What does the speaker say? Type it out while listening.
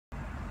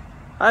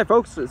Hi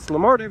folks, it's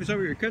Lamar Davis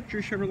over here at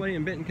Country Chevrolet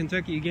in Benton,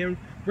 Kentucky again,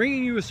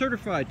 bringing you a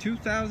certified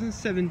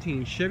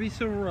 2017 Chevy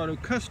Silverado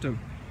Custom.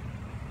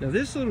 Now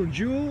this little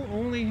jewel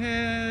only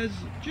has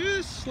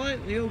just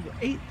slightly over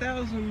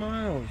 8,000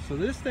 miles, so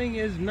this thing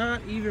is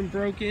not even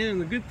broke in. And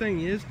the good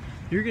thing is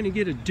you're going to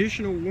get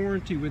additional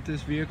warranty with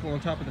this vehicle on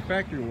top of the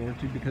factory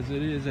warranty because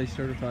it is a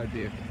certified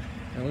vehicle.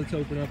 Now let's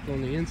open up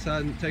on the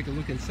inside and take a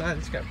look inside.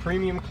 It's got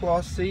premium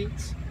cloth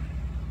seats,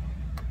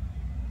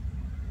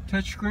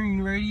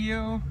 touchscreen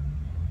radio,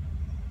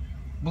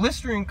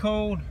 blistering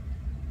cold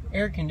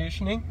air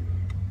conditioning,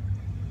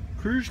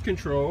 cruise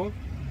control,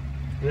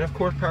 and of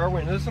course power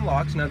windows and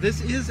locks. Now this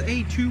is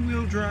a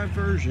two-wheel drive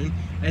version,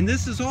 and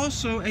this is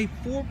also a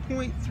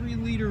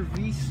 4.3 liter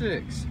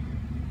V6.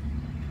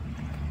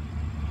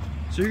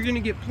 So you're going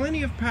to get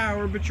plenty of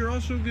power, but you're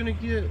also going to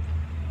get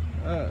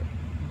a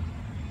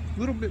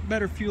little bit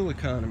better fuel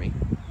economy.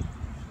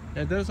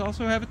 Now it does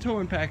also have a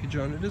towing package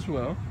on it as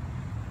well.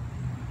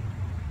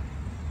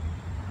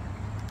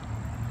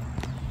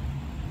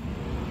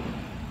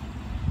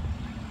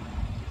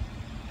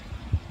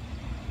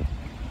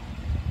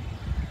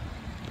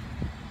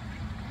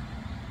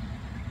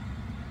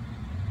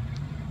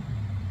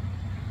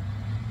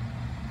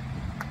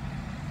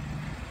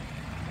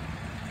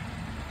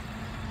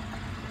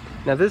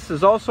 Now this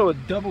is also a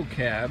double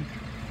cab.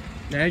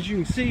 Now as you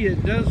can see,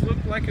 it does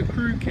look like a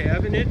crew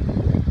cab, and it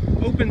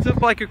opens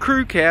up like a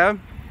crew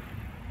cab,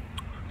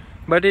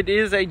 but it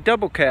is a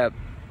double cab.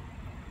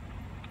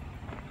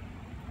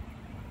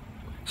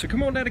 So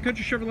come on down to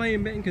Country Chevrolet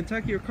in Benton,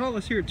 Kentucky, or call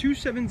us here at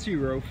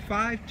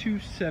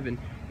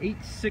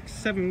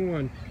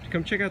 270-527-8671 to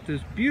come check out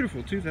this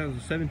beautiful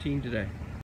 2017 today.